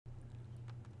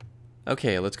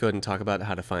Okay, let's go ahead and talk about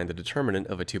how to find the determinant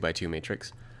of a 2 by 2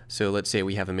 matrix. So let's say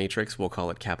we have a matrix, we'll call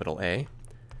it capital A,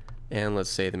 and let's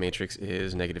say the matrix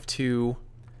is -2,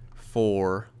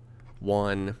 4,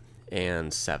 1,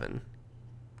 and 7.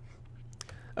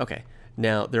 Okay,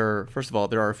 now first of all,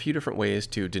 there are a few different ways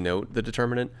to denote the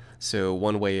determinant. So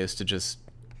one way is to just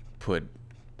put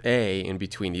A in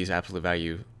between these absolute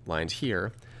value lines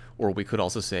here, or we could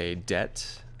also say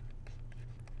det,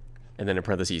 and then in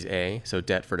parentheses A, so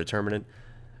det for determinant.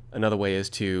 Another way is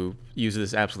to use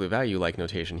this absolute value like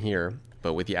notation here,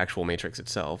 but with the actual matrix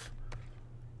itself.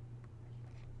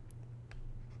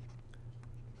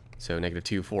 So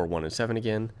 -2, 4, 1, and 7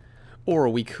 again. Or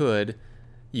we could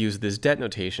use this det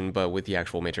notation, but with the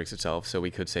actual matrix itself. So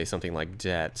we could say something like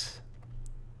det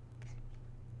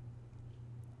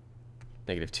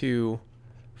 -2,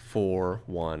 4,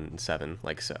 1, and 7,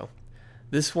 like so.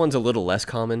 This one's a little less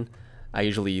common. I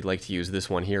usually like to use this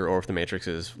one here, or if the matrix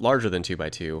is larger than 2 by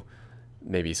 2,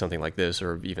 maybe something like this,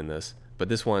 or even this. But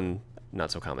this one,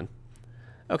 not so common.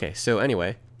 Okay, so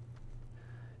anyway,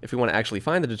 if we want to actually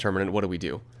find the determinant, what do we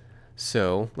do?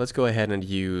 So let's go ahead and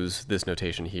use this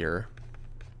notation here,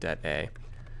 det A.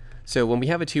 So when we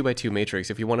have a 2 by 2 matrix,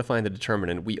 if you want to find the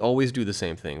determinant, we always do the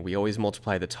same thing. We always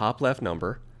multiply the top left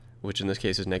number, which in this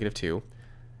case is -2,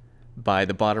 by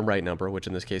the bottom right number, which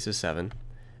in this case is 7,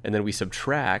 and then we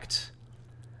subtract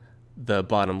the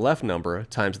bottom left number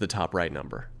times the top right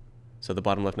number. So the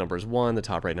bottom left number is 1, the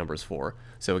top right number is 4.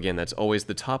 So again, that's always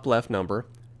the top left number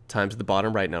times the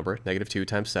bottom right number, -2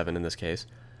 times 7 in this case,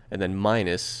 and then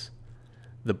minus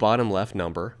the bottom left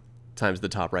number times the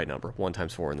top right number, 1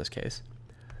 times 4 in this case.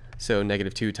 So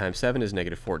 -2 times 7 is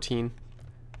 -14,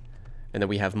 and then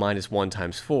we have -1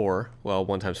 times 4. Well,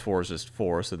 1 times 4 is just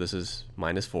 4, so this is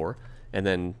 -4, and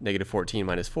then -14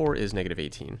 minus 4 is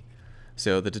 -18.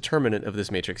 So the determinant of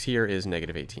this matrix here is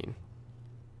 -18.